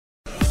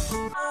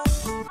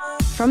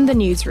From the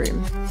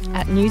newsroom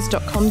at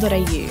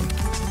news.com.au.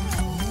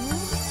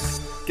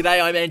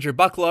 G'day, I'm Andrew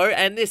Bucklow,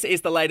 and this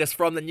is the latest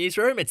from the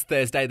newsroom. It's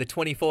Thursday, the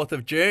 24th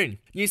of June.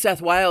 New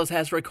South Wales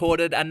has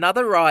recorded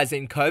another rise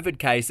in COVID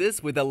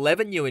cases, with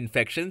 11 new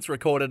infections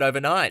recorded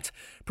overnight.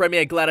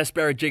 Premier Gladys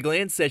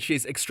Berejiklian says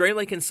she's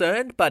extremely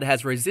concerned, but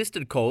has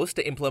resisted calls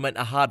to implement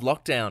a hard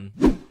lockdown.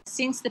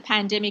 Since the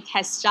pandemic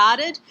has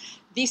started,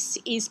 this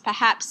is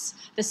perhaps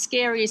the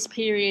scariest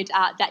period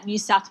that New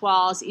South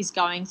Wales is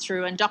going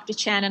through, and Dr.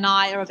 Chan and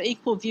I are of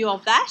equal view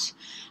of that.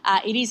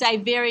 It is a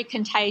very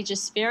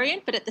contagious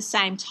variant, but at the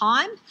same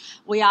time,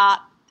 we are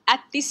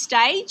at this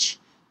stage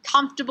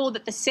comfortable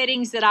that the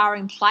settings that are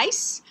in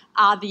place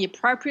are the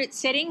appropriate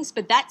settings,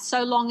 but that's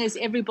so long as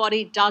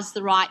everybody does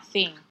the right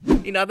thing.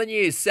 In other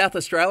news, South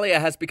Australia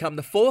has become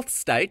the fourth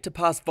state to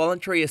pass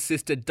voluntary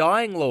assisted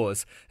dying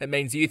laws. It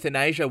means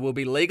euthanasia will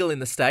be legal in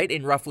the state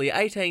in roughly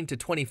 18 to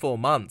 24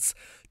 months.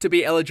 To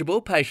be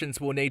eligible,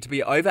 patients will need to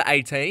be over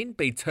 18,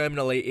 be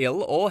terminally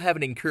ill or have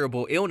an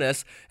incurable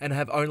illness, and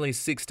have only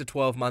 6 to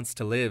 12 months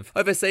to live.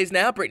 Overseas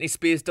now, Britney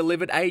Spears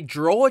delivered a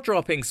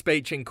jaw-dropping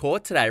speech in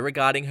court today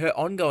regarding her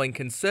ongoing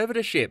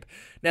conservatorship.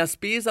 Now,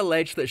 Spears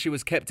alleged that she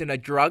was kept in a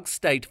drugged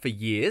state for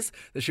years,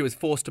 that she was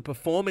forced to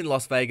perform in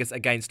Las Vegas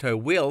against her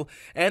will,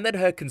 and that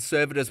her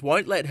conservators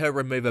won't let her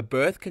remove a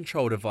birth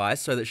control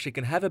device so that she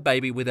can have a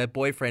baby with her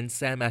boyfriend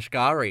Sam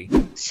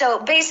Asghari. So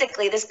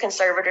basically, this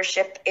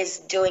conservatorship is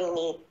doing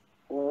me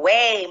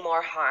way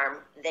more harm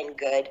than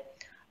good.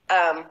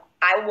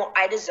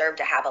 I deserve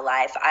to have a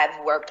life.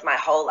 I've worked my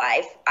whole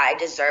life. I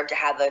deserve to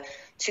have a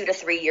 2 to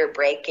 3 year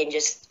break and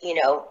just,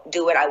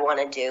 do what I want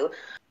to do.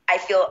 I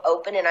feel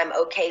open and I'm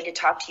okay to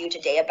talk to you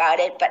today about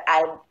it, but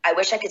I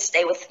wish I could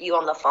stay with you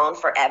on the phone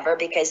forever,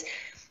 because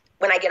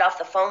when I get off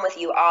the phone with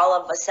you, all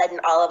of a sudden,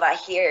 I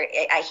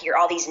hear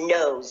all these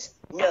no's.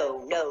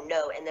 No.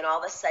 And then all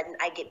of a sudden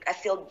I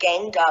feel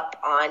ganged up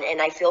on,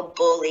 and I feel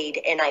bullied,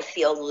 and I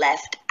feel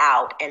left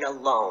out and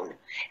alone.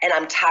 And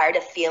I'm tired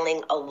of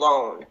feeling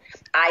alone.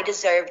 I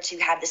deserve to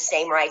have the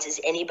same rights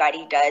as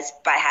anybody does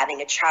by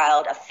having a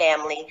child, a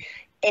family,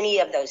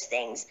 any of those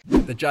things.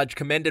 The judge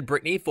commended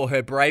Britney for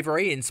her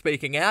bravery in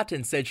speaking out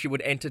and said she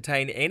would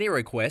entertain any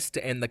request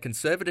to end the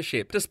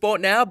conservatorship. To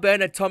sport now,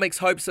 Bernard Tomic's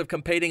hopes of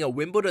competing at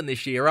Wimbledon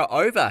this year are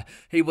over.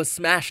 He was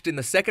smashed in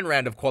the second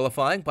round of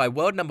qualifying by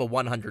world number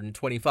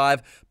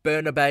 125,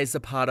 Bernabe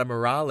Zapata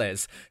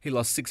Morales. He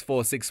lost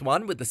 6-4,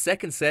 6-1 with the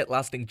second set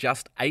lasting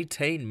just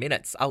 18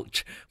 minutes.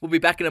 Ouch. We'll be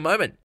back in a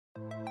moment.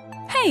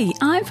 Hey,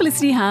 I'm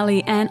Felicity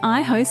Harley and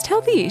I host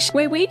Healthyish,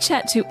 where we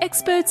chat to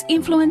experts,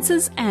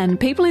 influencers and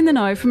people in the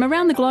know from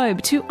around the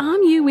globe to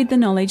arm you with the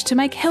knowledge to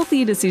make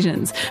healthier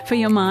decisions for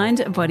your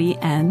mind, body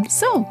and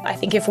soul. I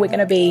think if we're going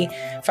to be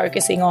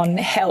focusing on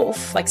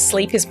health,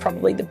 sleep is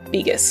probably the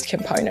biggest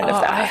component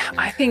of that.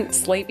 I think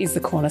sleep is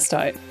the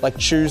cornerstone.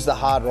 Choose the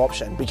harder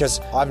option, because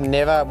I've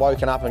never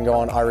woken up and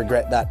gone, I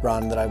regret that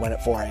run that I went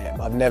at 4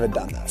 a.m. I've never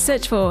done that.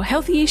 Search for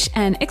Healthyish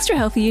and Extra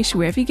Healthyish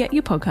wherever you get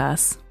your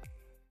podcasts.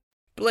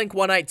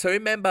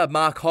 Blink-182 member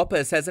Mark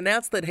Hoppus has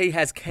announced that he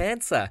has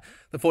cancer.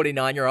 The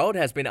 49-year-old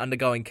has been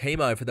undergoing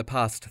chemo for the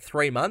past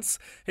 3 months.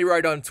 He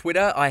wrote on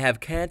Twitter, "I have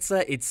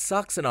cancer, it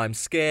sucks and I'm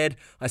scared.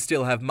 I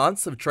still have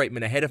months of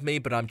treatment ahead of me,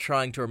 but I'm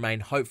trying to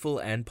remain hopeful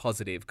and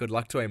positive." Good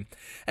luck to him.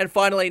 And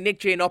finally, Nick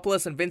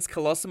Giannopoulos and Vince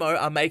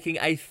Colosimo are making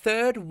a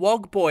third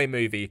Wogboy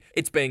movie.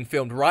 It's being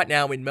filmed right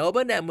now in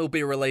Melbourne and will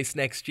be released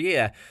next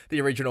year.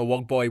 The original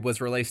Wogboy was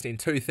released in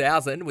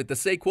 2000, with the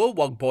sequel,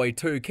 Wogboy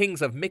 2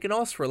 Kings of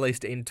Mykonos,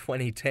 released in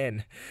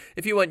 2010.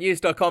 If you want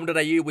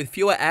news.com.au with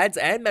fewer ads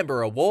and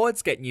member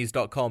awards, get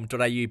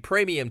news.com.au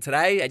premium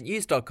today at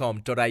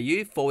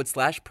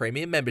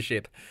news.com.au/premium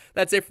membership.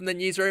 That's it from the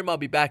newsroom. I'll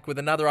be back with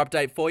another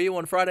update for you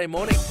on Friday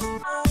morning.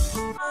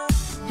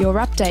 Your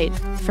update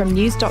from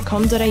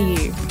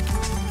news.com.au.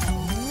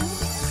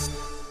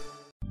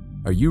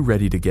 Are you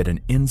ready to get an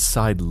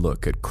inside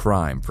look at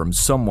crime from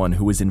someone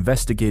who has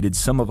investigated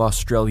some of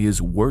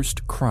Australia's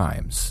worst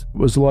crimes? It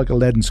was like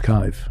Aladdin's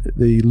Cave.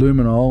 The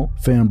luminol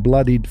found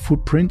bloodied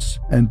footprints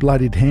and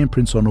bloodied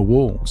handprints on a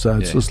wall, so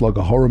it's just like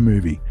a horror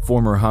movie.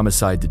 Former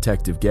homicide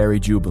detective Gary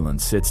Jubilant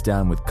sits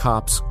down with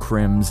cops,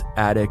 crims,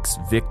 addicts,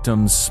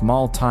 victims,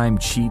 small-time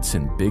cheats,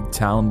 and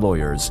big-town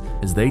lawyers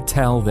as they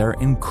tell their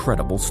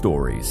incredible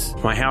stories.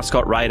 My house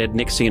got raided.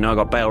 Next thing you know, I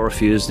got bail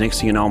refused. Next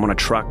thing you know, I'm on a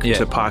truck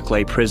to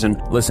Parklea Prison.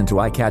 Listen to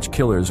I Catch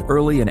Killers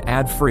early and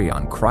ad-free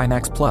on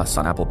Crimex Plus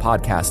on Apple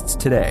Podcasts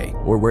today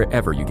or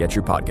wherever you get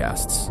your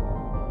podcasts.